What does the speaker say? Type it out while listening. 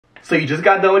So you just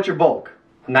got done with your bulk.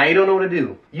 Now you don't know what to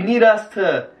do. You need us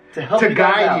to help you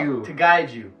guys out, to guide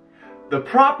you. The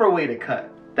proper way to cut.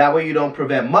 That way you don't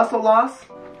prevent muscle loss.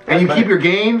 And you keep your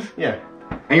gains. Yeah.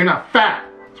 And you're not fat.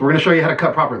 So we're gonna show you how to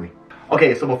cut properly.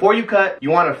 Okay, so before you cut,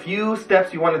 you want a few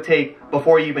steps you want to take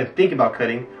before you even think about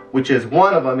cutting, which is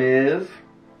one of them is...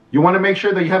 You want to make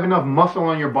sure that you have enough muscle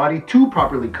on your body to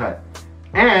properly cut.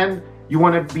 And you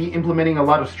want to be implementing a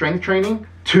lot of strength training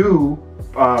to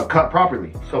cut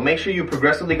properly. So make sure you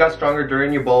progressively got stronger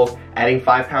during your bulk, adding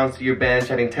 5 pounds to your bench,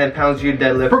 adding 10 pounds to your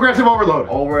deadlift. Progressive overload.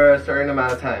 Over a certain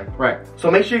amount of time. Right. So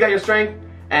make sure you got your strength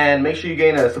and make sure you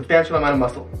gain a substantial amount of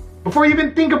muscle. Before you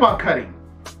even think about cutting,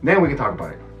 then we can talk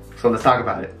about it. So let's talk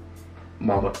about it,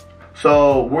 mama.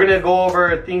 So we're gonna go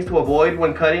over things to avoid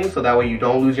when cutting so that way you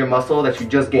don't lose your muscle that you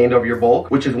just gained over your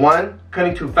bulk, which is one,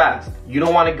 cutting too fast. You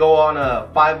don't wanna go on a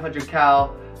 500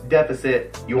 cal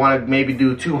deficit. You wanna maybe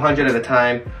do 200 at a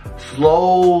time,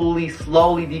 slowly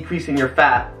decreasing your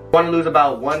fat. You wanna lose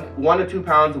about one to 2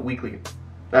 pounds weekly.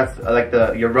 That's like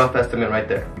your rough estimate right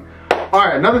there. All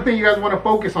right, another thing you guys wanna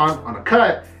focus on a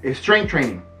cut is strength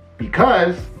training.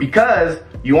 Because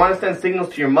you want to send signals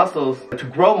to your muscles to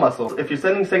grow muscles. If you're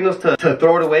sending signals to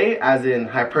throw it away, as in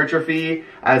hypertrophy,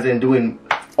 as in doing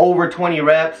over 20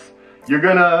 reps, you're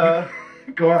gonna...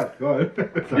 Go on.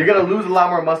 You're gonna lose a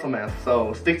lot more muscle mass.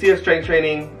 So stick to your strength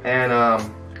training and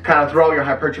kind of throw out your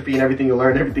hypertrophy and everything you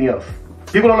learned, everything else.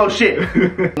 People don't know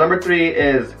shit. Number 3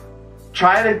 is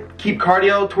try to keep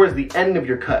cardio towards the end of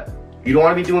your cut. You don't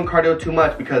want to be doing cardio too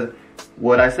much because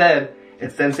what I said,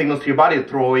 it sends signals to your body to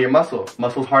throw away your muscle.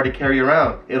 Muscle's hard to carry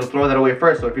around. It'll throw that away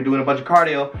first. So if you're doing a bunch of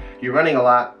cardio, you're running a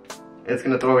lot, it's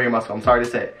gonna throw away your muscle. I'm sorry to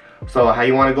say. So how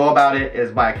you wanna go about it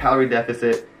is by a calorie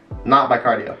deficit, not by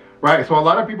cardio. Right, so a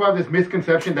lot of people have this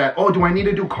misconception that, oh, do I need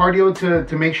to do cardio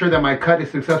to make sure that my cut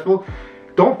is successful?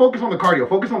 Don't focus on the cardio,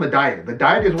 focus on the diet. The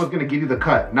diet is what's gonna give you the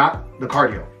cut, not the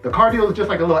cardio. The cardio is just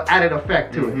like a little added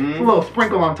effect to it. It's a little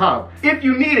sprinkle on top. If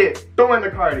you need it, throw in the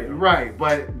cardio. Right,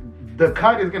 but the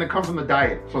cut is gonna come from the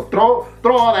diet. So throw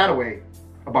all that away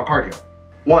about cardio.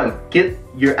 1, get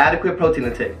your adequate protein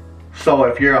intake. So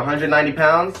if you're 190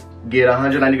 pounds, get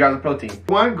 190 grams of protein.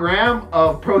 1 gram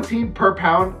of protein per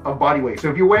pound of body weight. So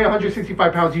if you weigh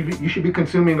 165 pounds, you should be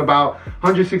consuming about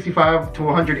 165 to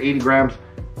 180 grams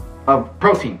of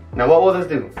protein. Now what will this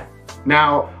do?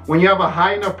 Now, when you have a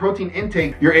high enough protein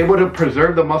intake, you're able to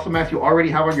preserve the muscle mass you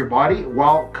already have on your body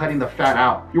while cutting the fat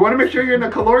out. You want to make sure you're in a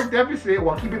caloric deficit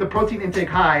while keeping the protein intake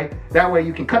high. That way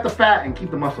you can cut the fat and keep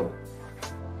the muscle.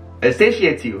 It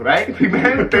satiates you, right?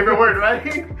 Favorite word,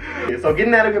 right? So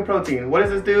getting adequate protein, what does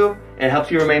this do? It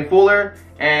helps you remain fuller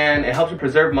and it helps you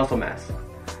preserve muscle mass.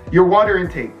 Your water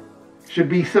intake should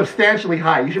be substantially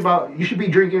high. You should be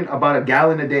drinking about 1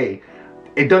 gallon a day.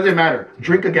 It doesn't matter.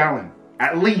 Drink 1 gallon.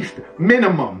 At least,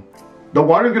 minimum. The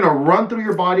water is gonna run through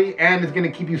your body and it's gonna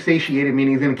keep you satiated,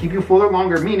 meaning it's gonna keep you fuller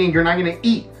longer, meaning you're not gonna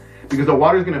eat because the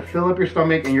water is gonna fill up your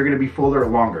stomach and you're gonna be fuller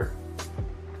longer.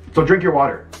 So drink your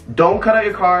water. Don't cut out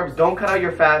your carbs, don't cut out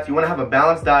your fats. You wanna have a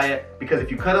balanced diet because if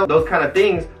you cut out those kind of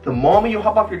things, the moment you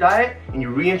hop off your diet and you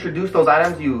reintroduce those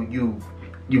items you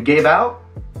gave out,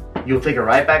 you'll take it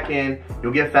right back in,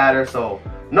 you'll get fatter. So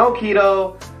no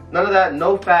keto, none of that,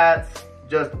 no fats,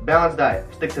 just balanced diet,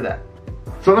 stick to that.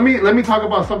 So let me talk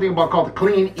about something called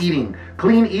clean eating.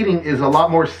 Clean eating is a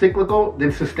lot more cyclical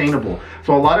than sustainable.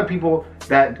 So a lot of people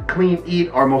that clean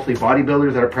eat are mostly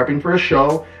bodybuilders that are prepping for a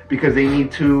show because they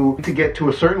need to get to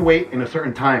a certain weight in a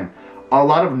certain time. A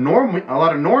lot of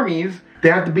normies, they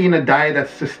have to be in a diet that's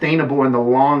sustainable in the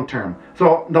long term.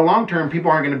 So in the long term,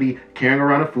 people aren't going to be carrying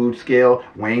around a food scale,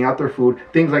 weighing out their food,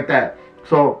 things like that.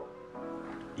 So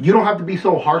you don't have to be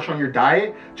so harsh on your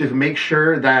diet. Just make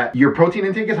sure that your protein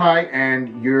intake is high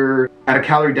and you're at a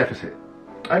calorie deficit.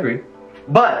 I agree.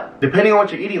 But depending on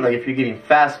what you're eating, like if you're getting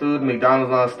fast food,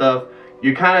 McDonald's and all that stuff,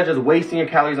 you're kind of just wasting your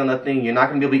calories on that thing. You're not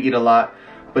going to be able to eat a lot.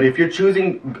 But if you're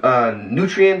choosing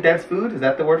nutrient-dense food, is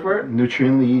that the word for it?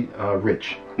 Nutriently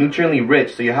rich. Nutriently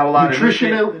rich. So you have a lot of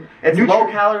nutrition. It's low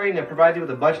calorie and it provides you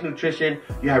with a bunch of nutrition.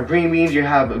 You have green beans, you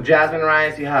have jasmine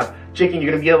rice, you have chicken.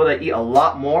 You're going to be able to eat a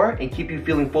lot more and keep you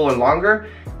feeling fuller longer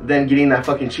than getting that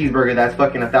fucking cheeseburger that's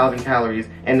fucking 1,000 calories.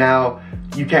 And now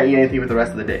you can't eat anything with the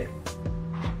rest of the day.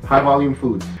 High volume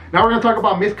foods. Now we're going to talk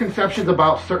about misconceptions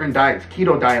about certain diets.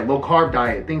 Keto diet, low carb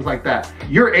diet, things like that.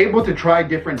 You're able to try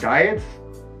different diets.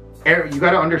 You got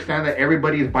to understand that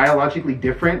everybody is biologically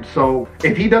different. So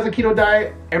if he does a keto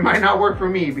diet, it might not work for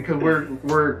me because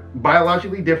we're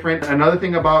biologically different. Another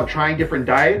thing about trying different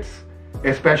diets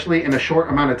especially in a short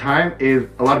amount of time, is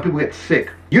a lot of people get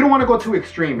sick. You don't want to go too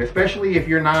extreme, especially if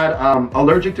you're not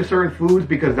allergic to certain foods,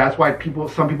 because that's why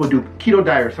some people do keto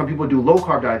diet, or some people do low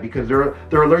carb diet, because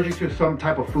they're allergic to some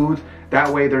type of foods. That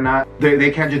way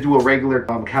they can't just do a regular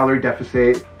calorie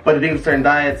deficit. But the thing with certain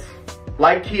diets,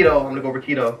 like keto, I'm gonna go over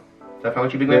keto. Is that fine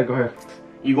with you, big man? Yeah, go ahead.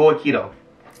 You go with keto.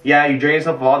 Yeah, you drain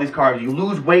yourself of all these carbs. You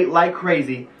lose weight like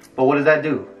crazy, but what does that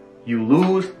do? You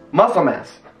lose muscle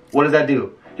mass. What does that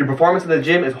do? Your performance in the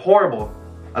gym is horrible.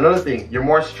 Another thing, you're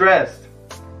more stressed.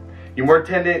 You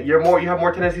have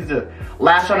more tendencies to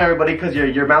lash on everybody because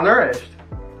you're malnourished.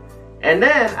 And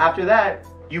then after that,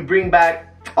 you bring back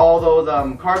all those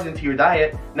carbs into your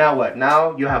diet. Now what?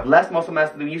 Now you have less muscle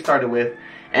mass than you started with,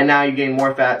 and now you gain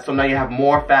more fat. So now you have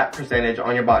more fat percentage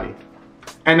on your body.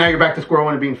 And now you're back to square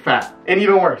one of being fat. And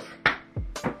even worse.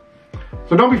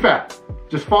 So don't be fat.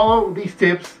 Just follow these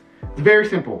tips. It's very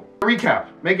simple. Recap.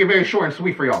 Make it very short and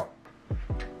sweet for y'all.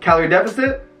 Calorie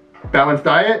deficit. Balanced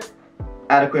diet.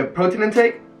 Adequate protein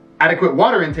intake. Adequate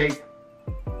water intake.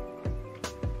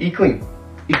 Eat clean.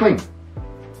 Eat clean.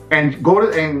 And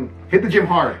and hit the gym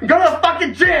hard. Go to the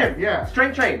fucking gym! Yeah.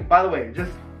 Strength train, by the way.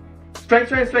 Just strength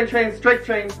train, strength train, strength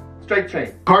train, strength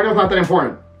train. Cardio's not that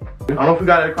important. I don't know if we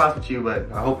got it across with you, but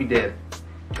I hope we did.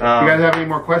 If you guys have any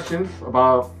more questions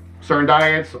about certain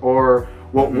diets or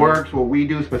what works, what we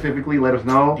do specifically, let us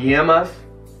know. DM us.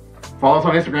 Follow us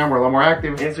on Instagram. We're a lot more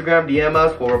active. Instagram, DM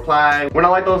us. We'll reply. We're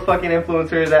not like those fucking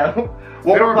influencers that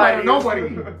won't reply to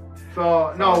nobody.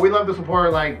 So, no, we love the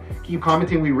support. Like, keep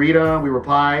commenting. We read them. We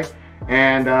reply.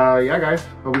 And, yeah, guys.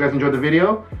 Hope you guys enjoyed the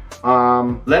video.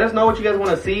 Let us know what you guys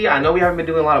want to see. I know we haven't been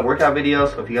doing a lot of workout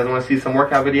videos. So if you guys want to see some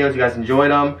workout videos, you guys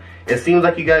enjoyed them. It seems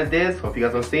like you guys did. So if you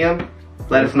guys want to see them,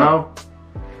 let us know.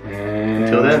 And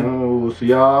until then, we'll see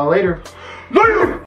y'all later. Later!